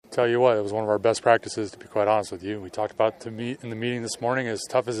Tell you what, it was one of our best practices, to be quite honest with you. We talked about in the meeting this morning, as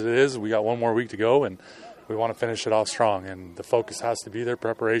tough as it is, we got one more week to go, and we want to finish it off strong. And the focus has to be there.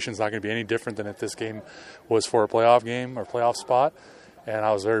 Preparation's not going to be any different than if this game was for a playoff game or playoff spot. And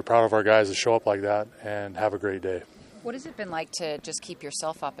I was very proud of our guys to show up like that and have a great day. What has it been like to just keep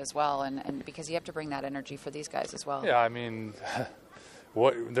yourself up as well, and because you have to bring that energy for these guys as well? Yeah, I mean,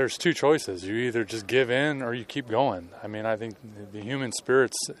 there's two choices. You either just give in or you keep going. I mean, I think the human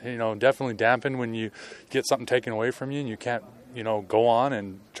spirit's, definitely dampened when you get something taken away from you and you can't, go on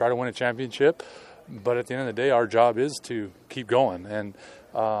and try to win a championship. But at the end of the day, our job is to keep going and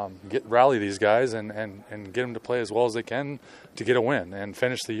rally these guys and get them to play as well as they can to get a win and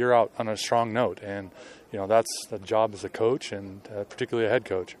finish the year out on a strong note. And, that's the job as a coach and particularly a head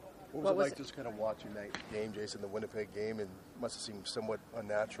coach. What was it like just kind of watching that game, Jason, the Winnipeg game, and must have seemed somewhat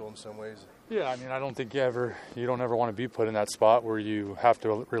unnatural in some ways? Yeah, I mean, I don't think you don't ever want to be put in that spot where you have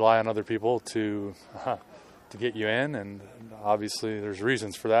to rely on other people to get you in, and obviously there's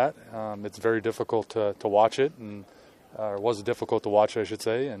reasons for that. It's very difficult to watch it, and it was difficult to watch, I should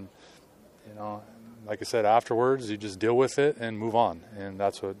say, and, like I said, afterwards you just deal with it and move on, and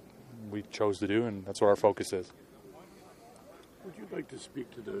that's what we chose to do, and that's what our focus is. Would you like to speak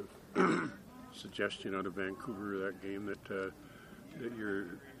to the suggestion out of Vancouver, that game, that there's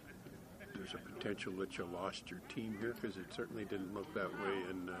a potential that you lost your team here? Because it certainly didn't look that way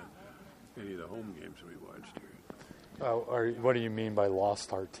in any of the home games we watched here. What do you mean by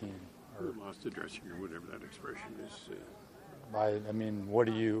lost our team? Or lost the dressing room, whatever that expression is. I mean,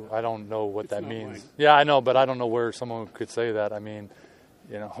 I don't know what that means. Like, yeah, I know, but I don't know where someone could say that. I mean,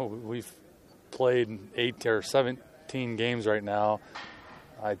 we've played 8 or 17 games right now.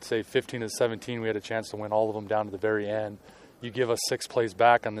 I'd say 15 to 17 we had a chance to win all of them down to the very end. You give us 6 plays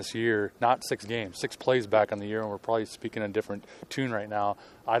back on this year, not 6 games, 6 plays back on the year, and we're probably speaking a different tune right now.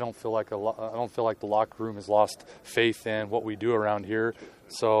 I don't feel like the locker room has lost faith in what we do around here.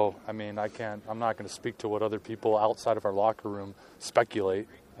 So, I mean, I'm not going to speak to what other people outside of our locker room speculate.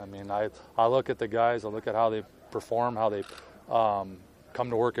 I mean, I look at the guys, I look at how they perform, how they come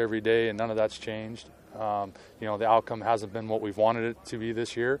to work every day, and none of that's changed. The outcome hasn't been what we've wanted it to be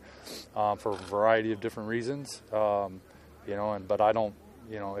this year for a variety of different reasons. But I don't,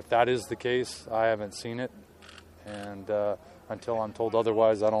 if that is the case, I haven't seen it, and until I'm told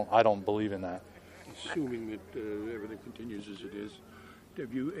otherwise, I don't believe in that. Assuming that everything continues as it is,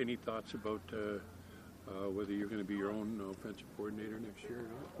 have you any thoughts about whether you're going to be your own offensive coordinator next year or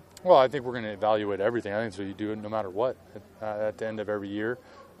not? Well, I think we're going to evaluate everything. I think so. You do it no matter what at the end of every year.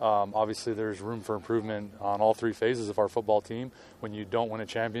 Obviously, there's room for improvement on all 3 phases of our football team. When you don't win a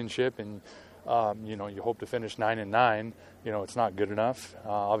championship and you hope to finish 9-9, it's not good enough.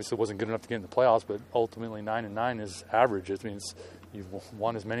 Obviously, it wasn't good enough to get in the playoffs, but ultimately 9-9 is average. It means you've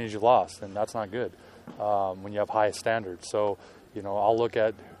won as many as you've lost, and that's not good when you have high standards. So, I'll look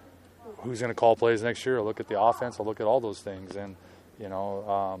at who's going to call plays next year. I'll look at the offense. I'll look at all those things, and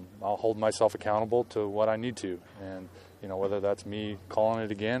I'll hold myself accountable to what I need to, and whether that's me calling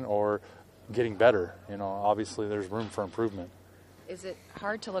it again or getting better. Obviously there's room for improvement. Is it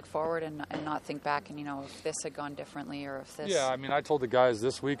hard to look forward and not think back and, if this had gone differently or if this... Yeah, I mean, I told the guys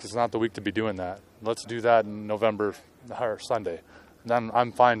this week is not the week to be doing that. Let's do that in November or Sunday. Then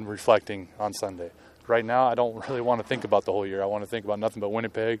I'm fine reflecting on Sunday. Right now, I don't really want to think about the whole year. I want to think about nothing but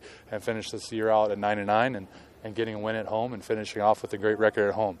Winnipeg and finish this year out at 9-9 and getting a win at home and finishing off with a great record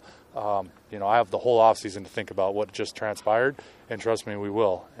at home. I have the whole offseason to think about what just transpired, and trust me, we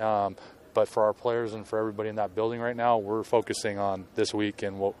will. But for our players and for everybody in that building right now, we're focusing on this week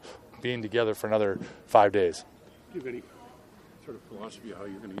and being together for another 5 days. Do you have any sort of philosophy of how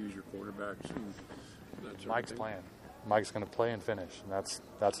you're going to use your quarterbacks and that sort Mike's of thing? plan. Mike's going to play and finish, and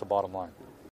that's the bottom line.